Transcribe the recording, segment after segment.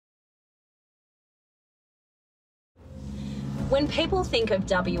When people think of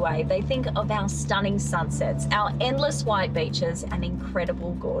WA, they think of our stunning sunsets, our endless white beaches and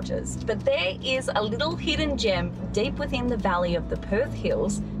incredible gorges. But there is a little hidden gem deep within the valley of the Perth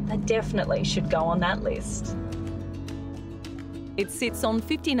Hills that definitely should go on that list. It sits on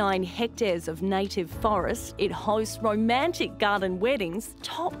 59 hectares of native forest. It hosts romantic garden weddings,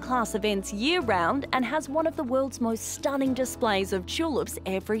 top-class events year-round, and has one of the world's most stunning displays of tulips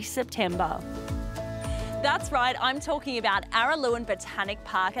every September. That's right, I'm talking about Araluen Botanic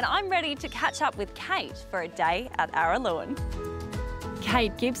Park, and I'm ready to catch up with Kate for a day at Araluen.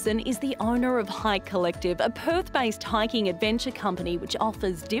 Kate Gibson is the owner of Hike Collective, a Perth-based hiking adventure company which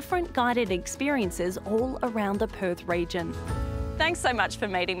offers different guided experiences all around the Perth region. Thanks so much for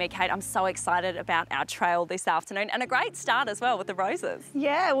meeting me, Kate. I'm so excited about our trail this afternoon, and a great start as well with the roses.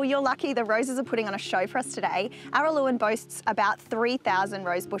 Yeah, well, you're lucky. The roses are putting on a show for us today. Araluen boasts about 3,000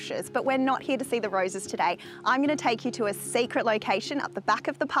 rose bushes, but we're not here to see the roses today. I'm going to take you to a secret location up the back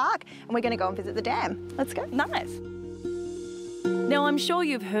of the park, and we're going to go and visit the dam. Let's go. Nice. Now, I'm sure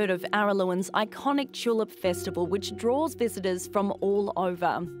you've heard of Araluen's iconic Tulip Festival, which draws visitors from all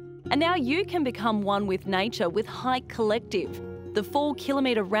over. And now you can become one with nature with Hike Collective. The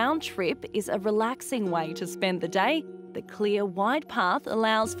 4-kilometre round trip is a relaxing way to spend the day. The clear, wide path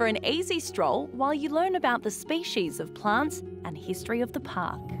allows for an easy stroll while you learn about the species of plants and history of the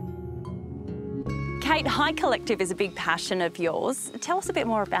park. Kate, Hike Collective is a big passion of yours. Tell us a bit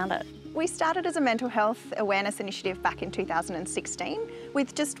more about it. We started as a mental health awareness initiative back in 2016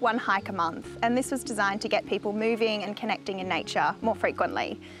 with just one hike a month, and this was designed to get people moving and connecting in nature more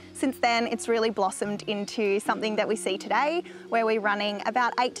frequently. Since then, it's really blossomed into something that we see today, where we're running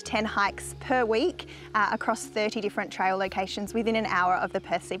about 8 to 10 hikes per week across 30 different trail locations within an hour of the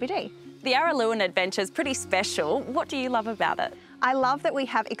Perth CBD. The Araluen adventure is pretty special. What do you love about it? I love that we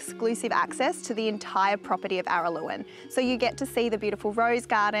have exclusive access to the entire property of Araluen. So you get to see the beautiful rose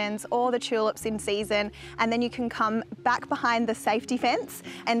gardens, all the tulips in season, and then you can come back behind the safety fence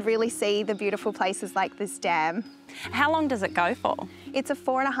and really see the beautiful places like this dam. How long does it go for? It's a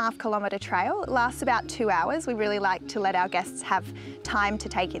 4.5 kilometre trail. It lasts about 2 hours. We really like to let our guests have time to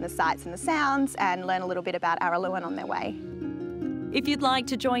take in the sights and the sounds and learn a little bit about Araluen on their way. If you'd like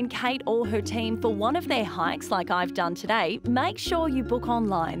to join Kate or her team for one of their hikes like I've done today, make sure you book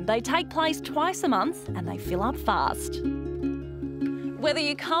online. They take place twice a month and they fill up fast. Whether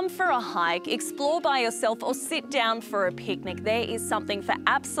you come for a hike, explore by yourself or sit down for a picnic, there is something for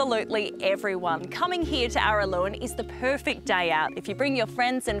absolutely everyone. Coming here to Araluen is the perfect day out. If you bring your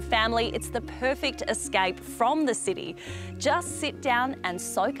friends and family, it's the perfect escape from the city. Just sit down and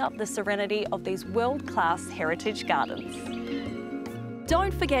soak up the serenity of these world-class heritage gardens.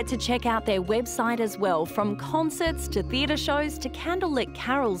 Don't forget to check out their website as well. From concerts to theatre shows to candlelit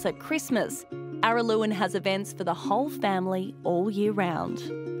carols at Christmas, Araluen has events for the whole family all year round.